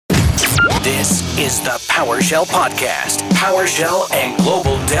This is the PowerShell Podcast, PowerShell and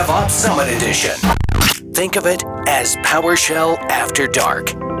Global DevOps Summit Edition. Think of it as PowerShell After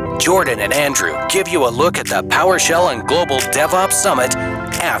Dark. Jordan and Andrew give you a look at the PowerShell and Global DevOps Summit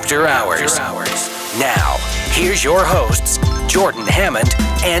after hours. Now, here's your hosts, Jordan Hammond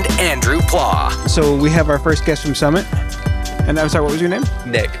and Andrew Plaw. So we have our first guest from Summit. And I'm sorry, what was your name?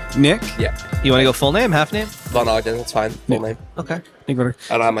 Nick. Yeah. You want to go full name, half name? Von Ogden, that's fine. Full name. Okay. I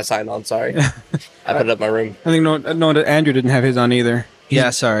don't have my sign on, sorry. I put it up in my room. I think Andrew didn't have his on either.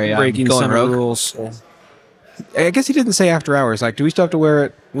 Yeah, sorry. Breaking going some rogue. rules. Yeah. I guess he didn't say after hours. Like, do we still have to wear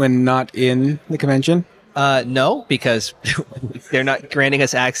it when not in the convention? No, because they're not granting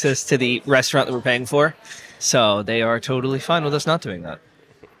us access to the restaurant that we're paying for. So they are totally fine with us not doing that.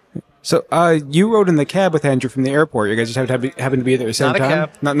 So you rode in the cab with Andrew from the airport. You guys just happened to be there at the same Not a time?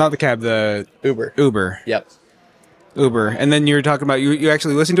 cab. Not the cab, the Uber. Yep. Uber. And then you're talking about, you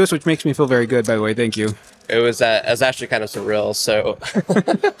actually listened to us, which makes me feel very good, by the way. Thank you. It was actually kind of surreal.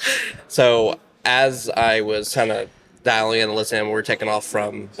 So as I was kind of dialing in and listening, we were taking off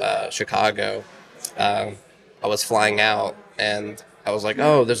from Chicago. I was flying out and I was like,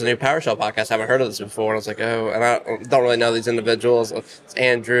 oh, there's a new PowerShell podcast. I haven't heard of this before. And I was like, oh, and I don't really know these individuals. It's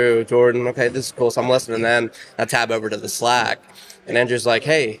Andrew, Jordan. Okay, this is cool. So I'm listening. And then I tab over to the Slack. And Andrew's like,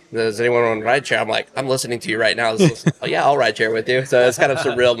 hey, does anyone want to ride share? I'm like, I'm listening to you right now. Oh, yeah, I'll ride share with you. So it's kind of a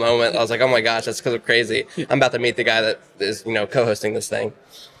surreal moment. I was like, oh my gosh, that's because of crazy. I'm about to meet the guy that is, co-hosting this thing.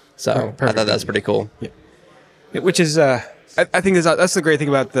 So I thought that was pretty cool. Yeah. Which is, I think that's the great thing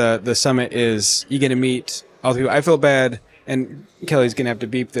about the summit is you get to meet all the people. I feel bad, and Kelly's going to have to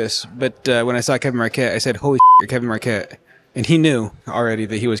beep this, but when I saw Kevin Marquette, I said, holy shit, you're Kevin Marquette. And he knew already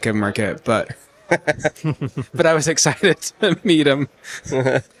that he was Kevin Marquette, but but I was excited to meet him.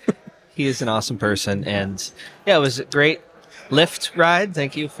 He is an awesome person. And yeah, it was a great Lyft ride.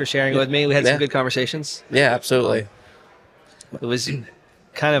 Thank you for sharing it with me. We had some good conversations. Yeah, absolutely. It was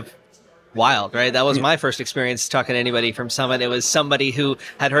kind of wild, right? That was my first experience talking to anybody from Summit. It was somebody who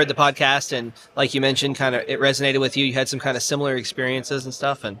had heard the podcast and, like you mentioned, kind of it resonated with you. You had some kind of similar experiences and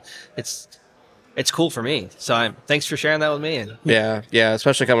stuff, and it's cool for me. So thanks for sharing that with me. And yeah,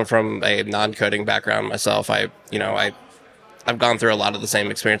 especially coming from a non-coding background myself. I've gone through a lot of the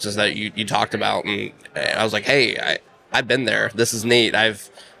same experiences that you talked about, and I was like, hey, I've been there. This is neat. I've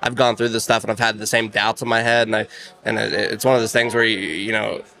gone through this stuff, and I've had the same doubts in my head, and it's one of those things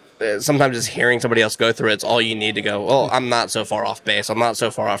where sometimes just hearing somebody else go through it's all you need to go, well, I'm not so far off base. I'm not so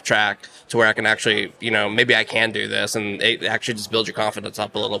far off track to where I can actually, maybe I can do this. And it actually just builds your confidence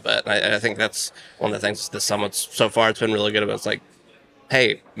up a little bit. And I think that's one of the things this summit so far, it's been really good about. It's like,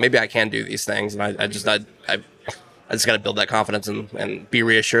 hey, maybe I can do these things. And I just got to build that confidence and be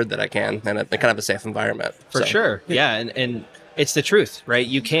reassured that I can, and kind of a safe environment. For sure. Yeah. And it's the truth, right?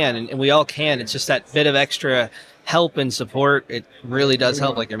 You can, and we all can. It's just that bit of extra help and support. It really does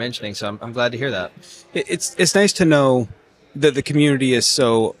help, like you're mentioning. So I'm glad to hear that. It's nice to know that the community is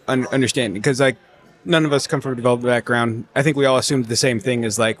so understanding, because like none of us come from a development background. I think we all assumed the same thing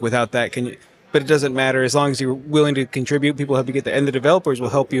is like, without that, but it doesn't matter as long as you're willing to contribute. People help you get there, and the developers will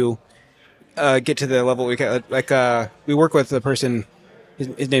help you get to the level we can. Like we work with a person,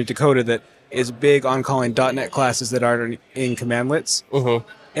 his name's Dakota, that is big on calling .NET classes that aren't in commandlets. Mm-hmm.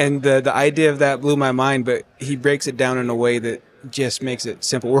 And the idea of that blew my mind, but he breaks it down in a way that just makes it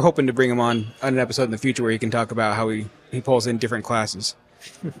simple. We're hoping to bring him on an episode in the future where he can talk about how he pulls in different classes.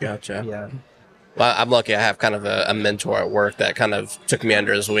 Gotcha. Yeah. Well, I'm lucky. I have kind of a mentor at work that kind of took me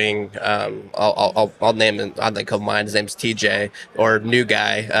under his wing. I'll name him. I think of mine. His name's TJ, or New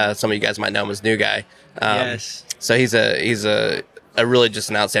Guy. Some of you guys might know him as New Guy. Yes. So he's a really just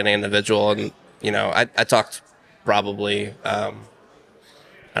an outstanding individual, and I talked probably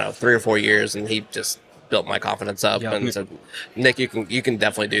 3 or 4 years, and he just built my confidence up and said, Nick, you can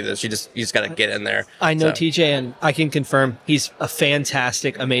definitely do this. You just got to get in there. I know TJ, and I can confirm he's a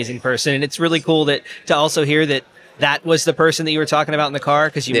fantastic, amazing person. And it's really cool to also hear that was the person that you were talking about in the car,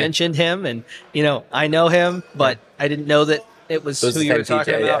 because you mentioned him, and I know him, but I didn't know that it was who you were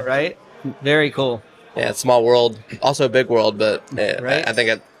talking about, right? Very cool. Yeah, it's a small world, also a big world, but right? I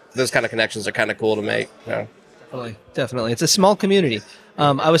think those kind of connections are kind of cool to make. Definitely. It's a small community.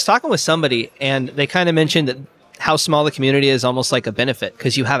 I was talking with somebody, and they kind of mentioned that how small the community is almost like a benefit,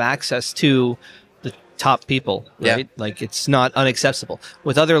 because you have access to the top people, right? Yeah. Like, it's not inaccessible.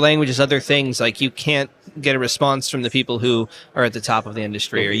 With other languages, other things, like, you can't get a response from the people who are at the top of the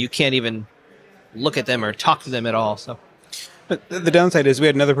industry, or you can't even look at them or talk to them at all. So, but the downside is we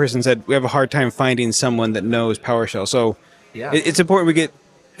had another person said we have a hard time finding someone that knows PowerShell. So it's important we get.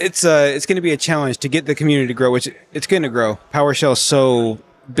 It's going to be a challenge to get the community to grow, which it's going to grow. PowerShell is so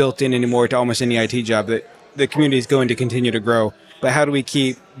built in anymore to almost any IT job, that the community is going to continue to grow. But how do we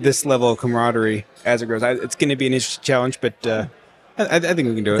keep this level of camaraderie as it grows? It's going to be an interesting challenge, but I think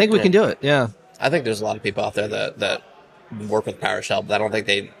we can do it. I think we can do it. Yeah. I think there's a lot of people out there that work with PowerShell, but I don't think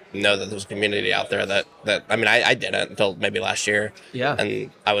they know that there's a community out there that I mean, I didn't until maybe last year. Yeah.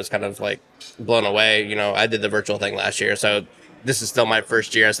 And I was kind of like blown away. You know, I did the virtual thing last year, so this is still my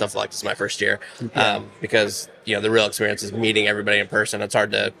first year. I still feel like this is my first year because, you know, the real experience is meeting everybody in person. It's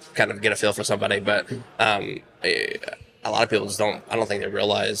hard to kind of get a feel for somebody, but a lot of people just don't, I don't think they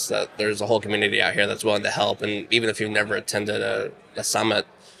realize that there's a whole community out here that's willing to help. And even if you've never attended a summit,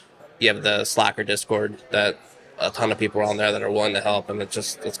 you have the Slack or Discord that a ton of people are on there that are willing to help. And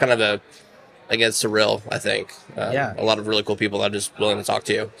it's kind of it's surreal, I think. A lot of really cool people that are just willing to talk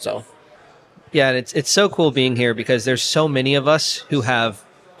to you. So, yeah, and it's so cool being here because there's so many of us who have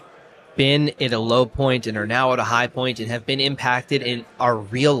been at a low point and are now at a high point and have been impacted, and our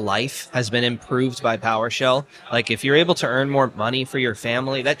real life has been improved by PowerShell. Like, if you're able to earn more money for your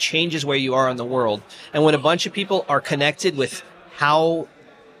family, that changes where you are in the world. And when a bunch of people are connected with how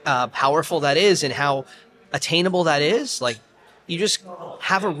powerful that is and how attainable that is, like, you just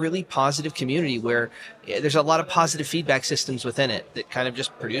have a really positive community where there's a lot of positive feedback systems within it that kind of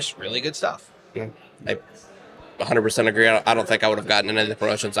just produce really good stuff. yeah, I 100% agree. I don't think I would have gotten any of the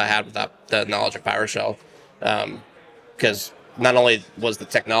promotions I had without the knowledge of PowerShell. Because not only was the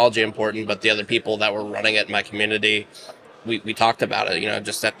technology important, but the other people that were running it in my community, we talked about it, you know,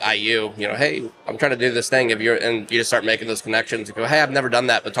 just at IU, you know, hey, I'm trying to do this thing. And you just start making those connections and go, hey, I've never done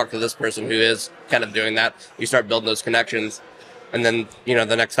that, but talk to this person who is kind of doing that. You start building those connections. And then, you know,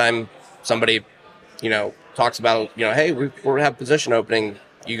 the next time somebody, you know, talks about, you know, hey, we have a position opening,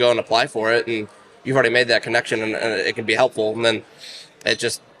 you go and apply for it, and you've already made that connection, and it can be helpful. And then it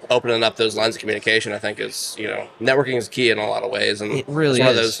just opening up those lines of communication, I think, is, you know, networking is key in a lot of ways. And it really it's one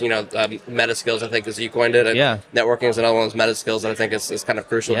is. of those, you know, meta skills, I think, as you coined it. And networking is another one of those meta skills that I think is kind of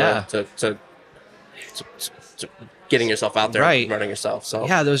crucial to getting yourself out there and running yourself. So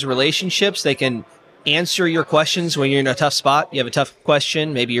yeah, those relationships, they can answer your questions when you're in a tough spot. You have a tough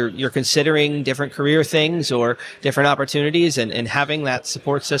question. Maybe you're considering different career things or different opportunities, and having that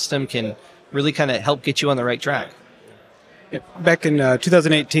support system can really kind of help get you on the right track. Back in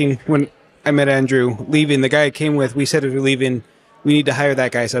 2018, when I met Andrew leaving, the guy I came with, we said if we're leaving, we need to hire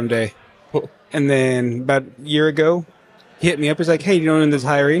that guy someday. And then about a year ago, he hit me up. He's like, hey, do you know when this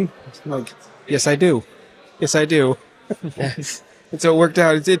hiring? I'm like, yes, I do. Yes, I do. And so it worked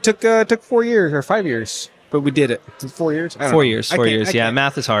out. It took 4 years or 5 years, but we did it. 4 years? 4 years. 4 years. Yeah,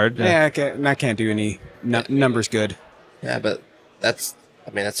 math is hard. Yeah, I can't do any numbers good. Yeah, but that's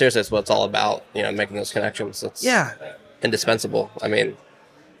seriously, it's what it's all about, you know, making those connections. It's indispensable. I mean,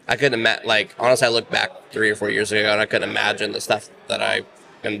 I couldn't imagine, like, honestly, I look back 3 or 4 years ago and I couldn't imagine the stuff that I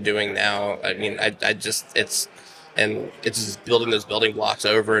am doing now. I mean, it's just building those building blocks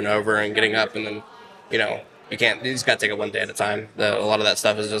over and over and getting up, and then, you know, you just got to take it one day at a time. A lot of that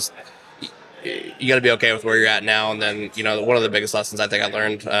stuff is just, you got to be okay with where you're at now. And then, you know, one of the biggest lessons I think I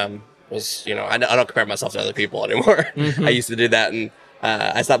learned was, you know, I don't compare myself to other people anymore. Mm-hmm. I used to do that, and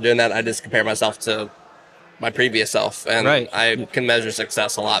I stopped doing that. I just compare myself to my previous self, and I can measure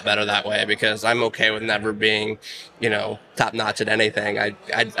success a lot better that way, because I'm okay with never being, you know, top notch at anything. I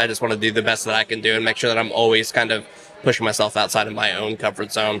just want to do the best that I can do and make sure that I'm always kind of pushing myself outside of my own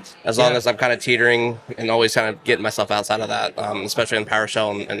comfort zone. As long as I'm kind of teetering and always kind of getting myself outside of that, especially in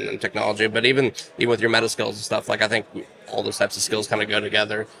PowerShell and technology, but even with your meta skills and stuff, like, I think all those types of skills kind of go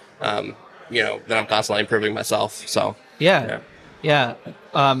together. You know, then I'm constantly improving myself. So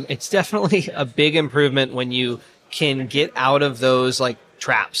it's definitely a big improvement when you can get out of those, like,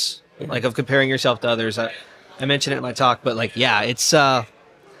 traps, like, of comparing yourself to others. I mentioned it in my talk, but, like,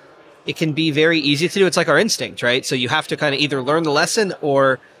 it can be very easy to do. It's like our instinct, right? So you have to kind of either learn the lesson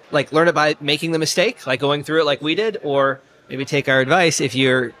or, like, learn it by making the mistake, like going through it like we did, or maybe take our advice if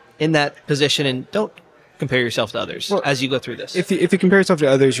you're in that position and don't compare yourself to others as you go through this. If you compare yourself to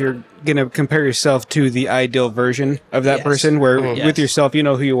others, you're going to compare yourself to the ideal version of that person, where with yourself, you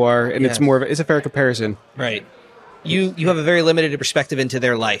know who you are, and it's a fair comparison. Right. You have a very limited perspective into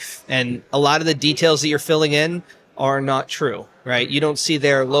their life, and a lot of the details that you're filling in are not true, right? You don't see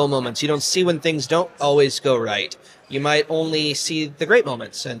their low moments. You don't see when things don't always go right. You might only see the great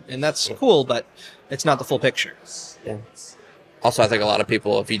moments, and that's cool, but it's not the full picture. Yeah. Also, I think a lot of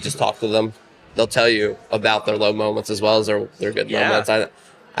people, if you just talk to them, they'll tell you about their low moments as well as their good moments.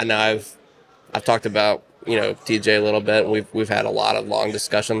 I know I've talked about, you know, TJ a little bit. We've had a lot of long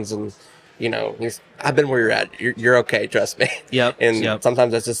discussions, and, you know, I've been where you're at. You're okay, trust me. Yep. And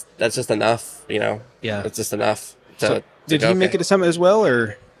sometimes that's just enough, you know. Yeah. It's just enough Did he make it to Summit as well,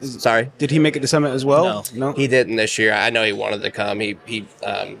 or? Sorry? Did he make it to Summit as well? No. He didn't this year. I know he wanted to come. He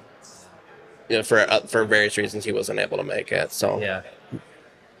for various reasons, he wasn't able to make it. So Yeah.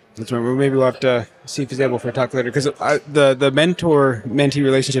 Let's remember. Maybe we'll have to see if he's able for a talk later, because the mentor-mentee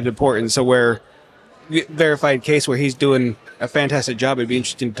relationship is important. So where verified case where he's doing a fantastic job, it'd be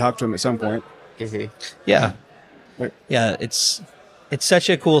interesting to talk to him at some point. Yeah. Yeah. It's such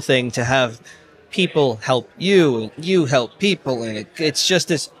a cool thing to have people help you and you help people. And it's just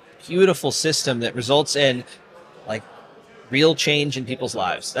this beautiful system that results in like real change in people's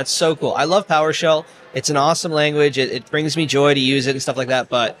lives. That's so cool. I love PowerShell. It's an awesome language. It brings me joy to use it and stuff like that,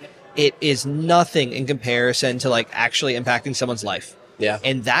 but it is nothing in comparison to like actually impacting someone's life. Yeah.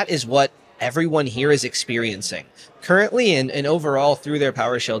 And that is what everyone here is experiencing currently and overall through their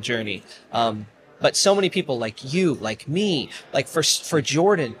PowerShell journey. But so many people like you, like me, like for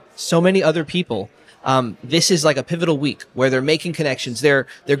Jordan, so many other people. This is like a pivotal week where they're making connections. They're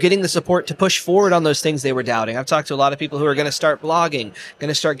getting the support to push forward on those things they were doubting. I've talked to a lot of people who are going to start blogging, going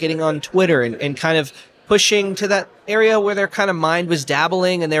to start getting on Twitter and kind of pushing to that area where their kind of mind was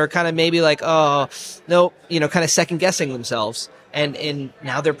dabbling and they were kind of maybe like, oh, no, kind of second guessing themselves. And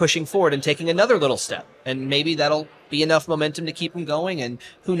now they're pushing forward and taking another little step. And maybe that'll be enough momentum to keep them going. And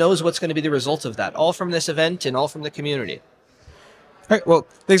who knows what's going to be the result of that, all from this event and all from the community. All right. Well,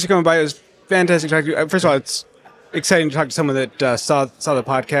 thanks for coming by. It was fantastic to talk to you. First of all, it's exciting to talk to someone that saw the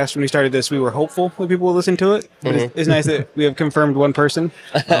podcast. When we started this, we were hopeful that people would listen to it. But it's nice that we have confirmed one person.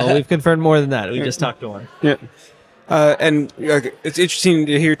 Oh, we've confirmed more than that. We just talked to one. Yeah. And it's interesting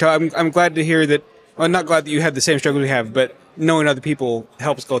to hear. I'm glad to hear that. Well, I'm not glad that you had the same struggle we have, but knowing other people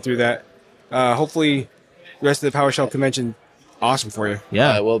helps go through that. Hopefully, the rest of the PowerShell convention, awesome for you.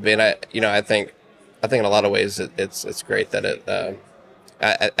 Yeah, it will be. And I think in a lot of ways it's great that it.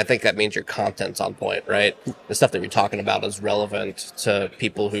 I think that means your content's on point, right? The stuff that you're talking about is relevant to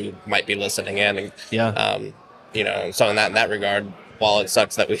people who might be listening in. And, so in that regard, while it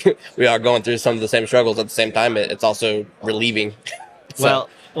sucks that we are going through some of the same struggles at the same time, it's also relieving. So, well,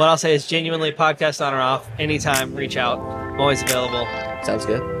 what I'll say is genuinely podcast on or off, anytime, reach out. I'm always available. Sounds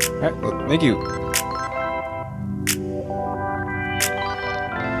good. All right. Well, thank you.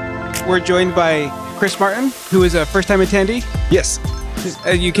 We're joined by Chris Martin, who is a first-time attendee. Yes.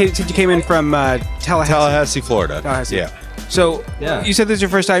 You came in from Tallahassee, Florida. Tallahassee. Yeah. So Yeah. You said this is your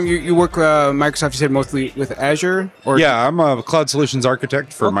first time. You work Microsoft. You said mostly with Azure, or Yeah, I'm a cloud solutions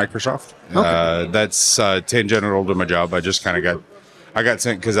architect for Microsoft. Okay. That's tangential to my job. I just kind of got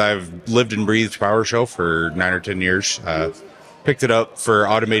sent because I've lived and breathed PowerShell for 9 or 10 years. Picked it up for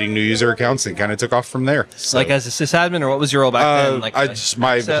automating new user accounts and kind of took off from there. So, Like as a sysadmin, or what was your role back then? Like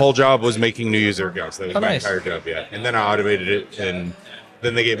my whole job was making new user accounts. That was my nice. entire job, yeah. And then I automated it, and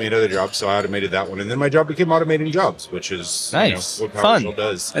then they gave me another job, so I automated that one. And then my job became automating jobs, which is Nice. what Fun. PowerShell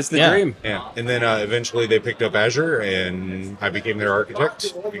does. that's the Yeah. dream. Yeah, and then eventually they picked up Azure, and I became their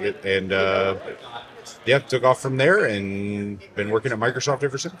architect, and took off from there, and been working at Microsoft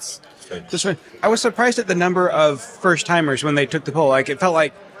ever since. That's right. I was surprised at the number of first-timers when they took the poll. Like it felt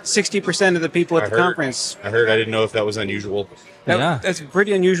like 60% of the people at the conference. I didn't know if that was unusual. That's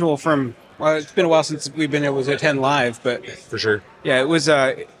pretty unusual from. Well, it's been a while since we've been able to attend live, but For sure. yeah, it was.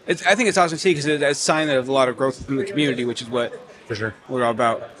 I think it's awesome to see because it's a sign of a lot of growth in the community, which is what For sure. we're all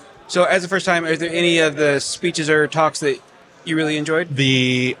about. So, as a first time, are there any of the speeches or talks that you really enjoyed?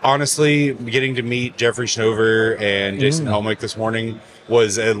 Honestly, getting to meet Jeffrey Schnover and Jason Helmick this morning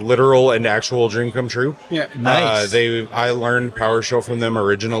was a literal and actual dream come true. Yeah, Nice. I learned PowerShell from them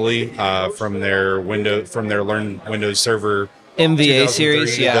originally from their Learn Windows Server MVA 2003,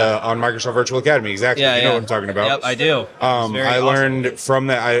 series, on Microsoft Virtual Academy. Exactly. Yeah, you know yeah. what I'm talking about. Yep, I do. It's very I awesome. learned from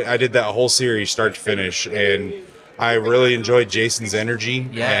that. I did that whole series start to finish, and I really enjoyed Jason's energy,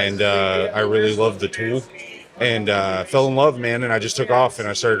 Yes. and I really loved the tool, and fell in love, man. And I just took off, and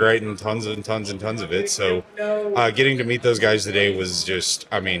I started writing tons and tons and tons of it. So getting to meet those guys today was just,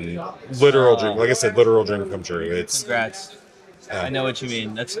 literal dream. Like I said, literal dream come true. It's Congrats. I know what you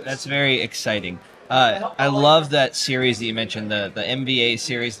mean. That's very exciting. I love that series that you mentioned, the MVA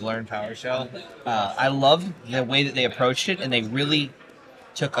series, the Learn PowerShell. I love the way that they approached it, and they really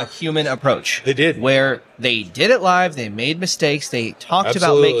took a human approach. They did. Where they did it live, they made mistakes, they talked about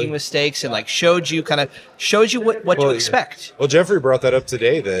Absolutely. making mistakes, and like showed you what to expect. Well, Jeffrey brought that up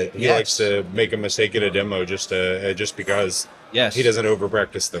today that he Yes. likes to make a mistake in a demo just because Yes. he doesn't over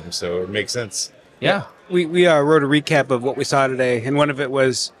practice them, so it makes sense. Yeah. we wrote a recap of what we saw today, and one of it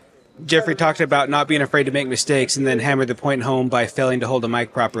was Jeffrey talked about not being afraid to make mistakes, and then hammered the point home by failing to hold a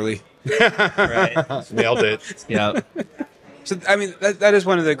mic properly. Right. Nailed it. Yeah. So I mean, that is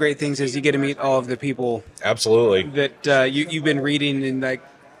one of the great things is you get to meet all of the people Absolutely. that you've been reading and like.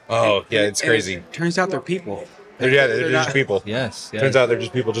 Oh, yeah, it's and crazy. It turns out they're people. They're just not- people. Yes. Turns out they're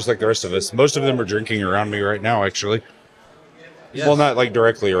just people just like the rest of us. Most of them are drinking around me right now, actually. Yes. Well, not like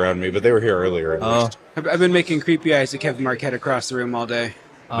directly around me, but they were here earlier at least. I've been making creepy eyes to Kevin Marquette across the room all day.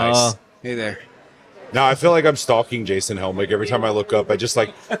 Nice. Hey there. Now I feel like I'm stalking Jason Helmick. Every time I look up, I just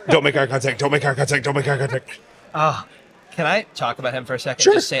like, don't make eye contact, don't make eye contact, don't make eye contact. Can I talk about him for a second?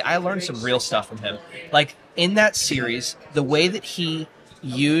 Sure. Just say I learned some real stuff from him. Like in that series, the way that he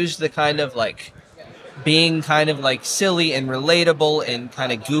used the kind of like being kind of like silly and relatable and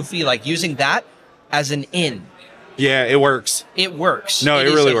kind of goofy, like using that as an in. Yeah, it works. It works. No, it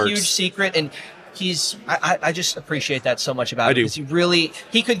is really a works. Huge secret, and I just appreciate that so much about I him. do. Because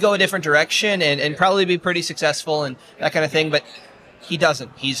he could go a different direction and probably be pretty successful and that kind of thing, but he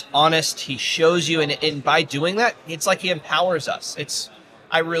doesn't. He's honest. He shows you, and by doing that, it's like he empowers us.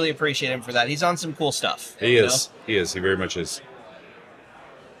 I really appreciate him for that. He's on some cool stuff. He is. He is. He very much is.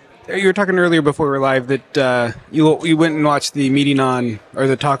 You were talking earlier before we were live that you went and watched the meeting or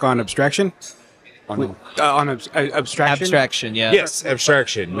the talk on abstraction. On abstraction. Abstraction, yeah. Yes,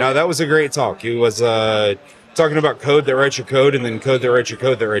 abstraction. Now that was a great talk. He was talking about code that writes your code, and then code that writes your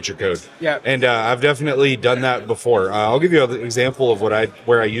code that writes your code. Yeah. And I've definitely done that before. I'll give you an example of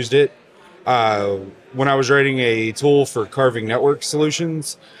where I used it. When I was writing a tool for carving network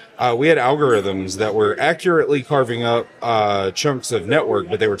solutions, we had algorithms that were accurately carving up chunks of network,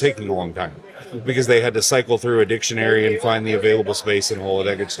 but they were taking a long time because they had to cycle through a dictionary and find the available space and all of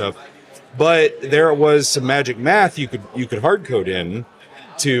that good stuff. But there was some magic math you could hard code in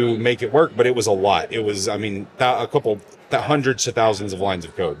to make it work, but it was a lot. It was, I mean, a couple hundreds to thousands of lines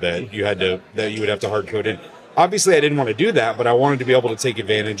of code that you would have to hard code in. Obviously, I didn't want to do that, but I wanted to be able to take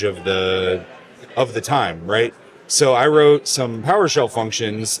advantage of the time, right? So I wrote some PowerShell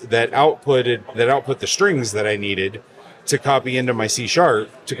functions that output the strings that I needed to copy into my C# to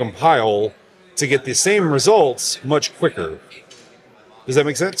compile to get the same results much quicker. Does that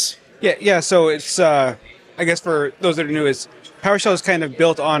make sense? Yeah. So it's I guess for those that are new, is PowerShell is kind of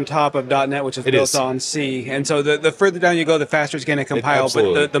built on top of .NET, which is built on C, and so the further down you go, the faster it's going to compile,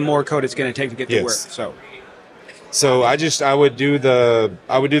 but the more code it's going to take to get to work. So I would do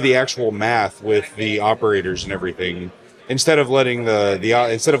the actual math with the operators and everything instead of letting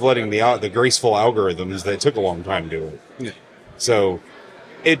the graceful algorithms that took a long time do it. Yeah. So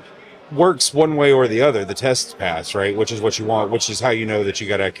it works one way or the other. The tests pass, right? Which is what you want, which is how you know that you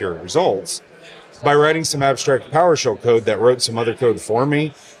got accurate results. By writing some abstract PowerShell code that wrote some other code for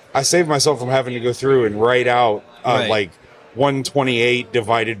me, I saved myself from having to go through and write out like 128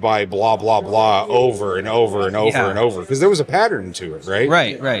 divided by blah, blah, blah over and over and over and over. Because there was a pattern to it, right?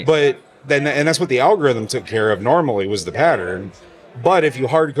 Right. But then, and that's what the algorithm took care of normally was the pattern. But if you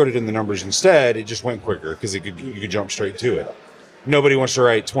hard coded in the numbers instead, it just went quicker because you could jump straight to it. Nobody wants to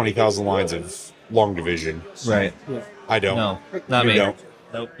write 20,000 lines of long division. Right. I don't. No, not you me. don't.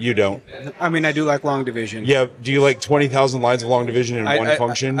 Nope. You don't. I mean, I do like long division. Yeah. Do you like 20,000 lines of long division in one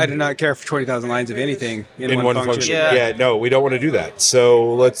function? I do not care for 20,000 lines of anything in one function. Yeah. Yeah. No, we don't want to do that.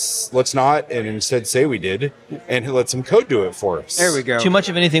 So let's not, and instead say we did, and let some code do it for us. There we go. Too much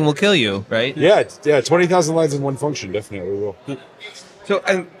of anything will kill you, right? Yeah. 20,000 lines in one function definitely will. So,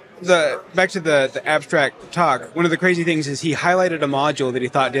 and back to the abstract talk, one of the crazy things is he highlighted a module that he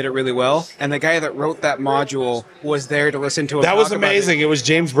thought did it really well, and the guy that wrote that module was there to listen to him. That was amazing. It was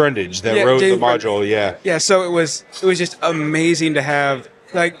James Brundage that wrote the module. Yeah. So it was just amazing to have,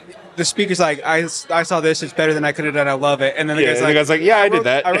 like, the speaker's like, I saw this, it's better than I could have done, I love it. And then the guy's like, yeah, I did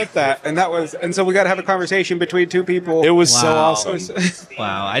that. I wrote that. And so we got to have a conversation between two people. It was so Wow. awesome.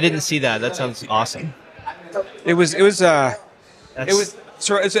 Wow, I didn't see that. That sounds awesome.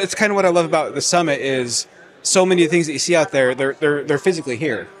 So it's kind of what I love about the summit is so many things that you see out there, they're physically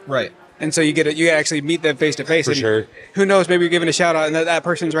here. Right. And so you actually meet them face to face. For sure. Who knows? Maybe you're giving a shout out, and that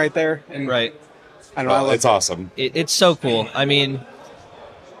person's right there. And Right. I don't know. I love It's awesome. It's so cool. I mean,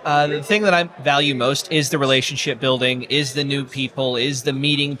 the thing that I value most is the relationship building, is the new people, is the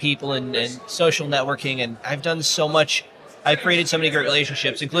meeting people and social networking. And I've done so much. I've created so many great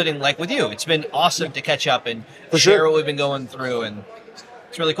relationships, including like with you. It's been awesome to catch up and share what we've been going through. And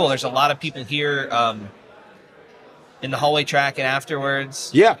it's really cool. There's a lot of people here in the hallway track and afterwards.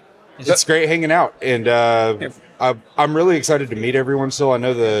 Yeah. It's great hanging out. And I'm really excited to meet everyone still. I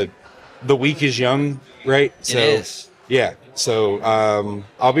know the week is young, right? It is. Yeah. So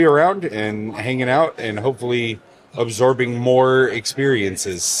I'll be around and hanging out, and hopefully absorbing more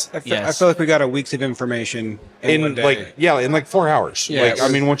experiences I Yes. feel like we got a weeks of information in one in day. like 4 hours. Yeah, Like, it I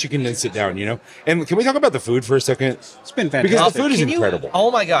was- mean, once you condense it down, And can we talk about the food for a second? It's been Because fantastic. the food is Can you- incredible.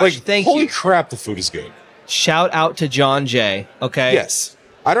 oh my gosh, Like, thank holy you. crap, the food is good. Shout out to John Jay. Okay. Yes.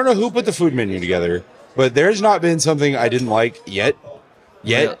 I don't know who put the food menu together, but there's not been something I didn't like yet.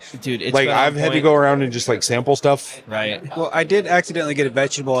 Dude, it's Like, been on I've had to point. go around and just like sample stuff. Right. Well, I did accidentally get a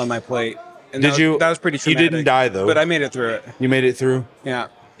vegetable on my plate. And Did you? That was pretty You traumatic. didn't die, though. But I made it through it. You made it through? Yeah.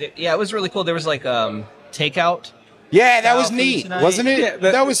 Yeah, it was really cool. There was like takeout. Yeah, that was Food neat, tonight. wasn't it?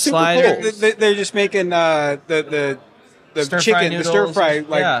 Yeah, that was super sliders. cool. They're just making the Stir-fry chicken, the noodles. stir fry,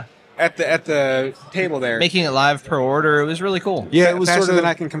 like Yeah. at the table there. Making it live per order. It was really cool. Yeah, it was faster sort of. than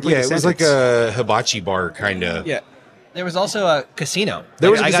I can complete Yeah, a it was like sentence. a hibachi bar kind of. Yeah. There was also a casino.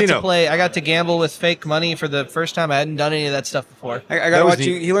 There was a I casino. got to play. I got to gamble with fake money for the first time. I hadn't done any of that stuff before. I That gotta was watch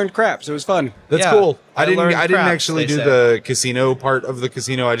you. neat. He learned craps. It was fun. That's Yeah, cool. I I didn't learned actually craps, do they the casino part of the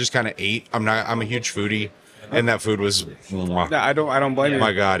casino. I just kind of ate. I'm a huge foodie, and that food was. Mwah. No, I don't blame Oh you.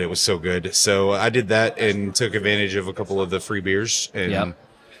 my God, it was so good. So I did that and took advantage of a couple of the free beers and Yep.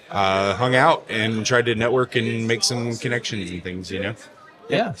 hung out and tried to network and make some connections and things.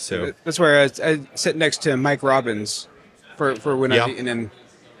 Yeah. So That's where I sit next to Mike Robbins for when Yeah. I'm eating, and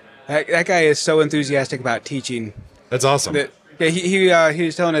that guy is so enthusiastic about teaching. that's awesome. That yeah, he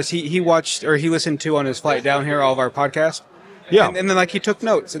was telling us he watched or he listened to on his flight down here all of our podcasts. Yeah. and then like he took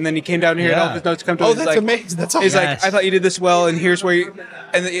notes, and then he came down here and all of his notes come to Oh, us. that's like, amazing. That's He's awesome. like, I thought you did this well, and here's where you.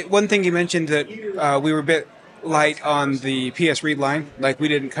 And one thing he mentioned that we were a bit light on the PS read line, like we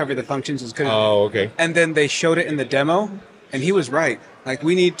didn't cover the functions as good. Oh, okay. And then they showed it in the demo, and he was right. Like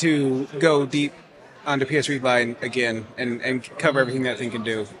we need to go deep onto PS read line again and cover everything that thing can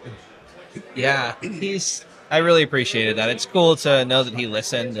do. Yeah. I really appreciated that. It's cool to know that he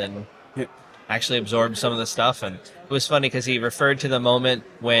listened and Yeah. actually absorbed some of the stuff. And it was funny because he referred to the moment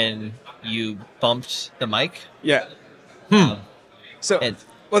when you bumped the mic. Yeah. So, And-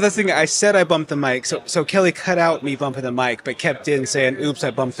 well, that's the thing. I said I bumped the mic, so Kelly cut out me bumping the mic, but kept in saying, "Oops,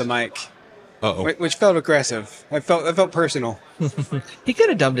 I bumped the mic," Uh-oh. which felt aggressive. It felt personal. He could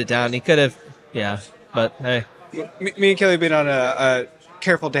have dumbed it down. He could have, yeah. But hey, Me and Kelly have been on a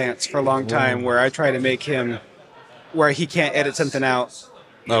careful dance for a long time, where I try to make him where he can't edit something out.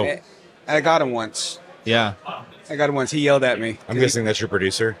 Oh, And I got him once. yeah. I got him once. He yelled at me. I'm guessing that's your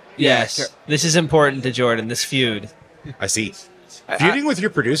producer. Yes. sure. This is important to Jordan, this feud. I see. Feuding with your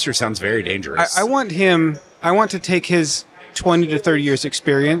producer sounds very dangerous. I want to take his 20 to 30 years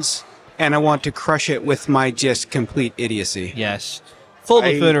experience, and I want to crush it with my just complete idiocy. Yes. Full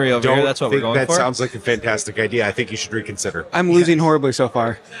buffoonery over here. That's what we're going that for. sounds like a fantastic idea. I think you should reconsider. I'm losing horribly so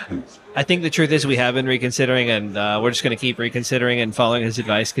far. I think the truth is we have been reconsidering, and we're just going to keep reconsidering and following his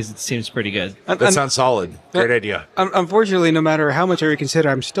advice because it seems pretty good. That sounds solid. Great idea. Unfortunately, no matter how much I reconsider,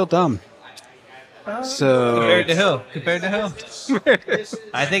 I'm still dumb. So Compared to who? Compared to who?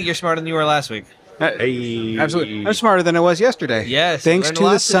 I think you're smarter than you were last week. Hey, absolutely, I'm smarter than I was yesterday. Yes, thanks learned a to the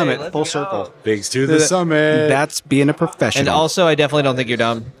lot today. summit, Let's full go. circle. Thanks to the summit. That's being a professional. And also, I definitely don't think you're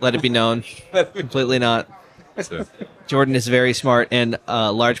dumb. Let it be known. Completely not. So, Jordan is very smart, and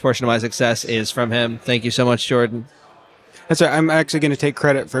a large portion of my success is from him. Thank you so much, Jordan. That's right. I'm actually going to take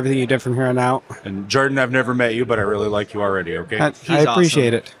credit for everything you did from here on out. and Jordan, I've never met you, but I really like you already. Okay. I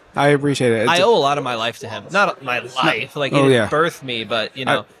appreciate it. I appreciate it. I owe a lot of my life to him. Not my life, like he Oh, didn't yeah. birth me, but he's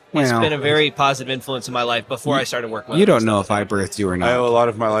well. been a very positive influence in my life before I started working with You him. don't know if I birthed you or I not. owe a lot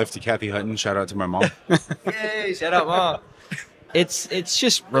of my life to Kathy Hutton. Shout out to my mom. Yay, shut up, Mom. It's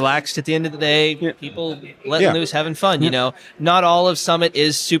just relaxed at the end of the day. People letting Yeah. loose, having fun. You know, not all of Summit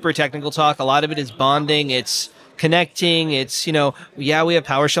is super technical talk. A lot of it is bonding. It's connecting. It's we have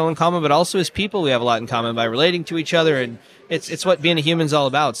PowerShell in common, but also as people, we have a lot in common by relating to each other, and it's what being a human's all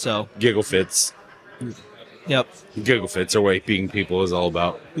about. So, Giggle fits. yep, Giggle fits are what being people is all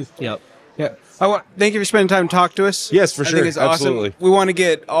about. yep. Yeah. Thank you for spending time to talk to us. Yes, for I sure. think it's Absolutely. awesome. We want to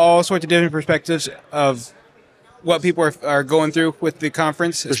get all sorts of different perspectives of what people are going through with the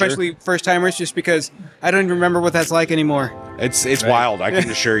conference, especially first timers, just because I don't even remember what that's like anymore. It's wild. I can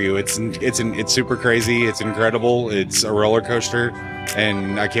assure you, it's super crazy. It's incredible. It's a roller coaster,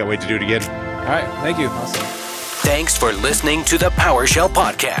 and I can't wait to do it again. All right. Thank you. Thanks for listening to the PowerShell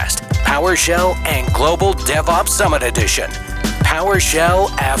Podcast, PowerShell and Global DevOps Summit Edition. PowerShell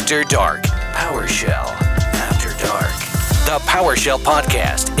After Dark. PowerShell After Dark. The PowerShell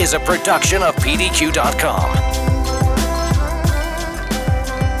Podcast is a production of PDQ.com.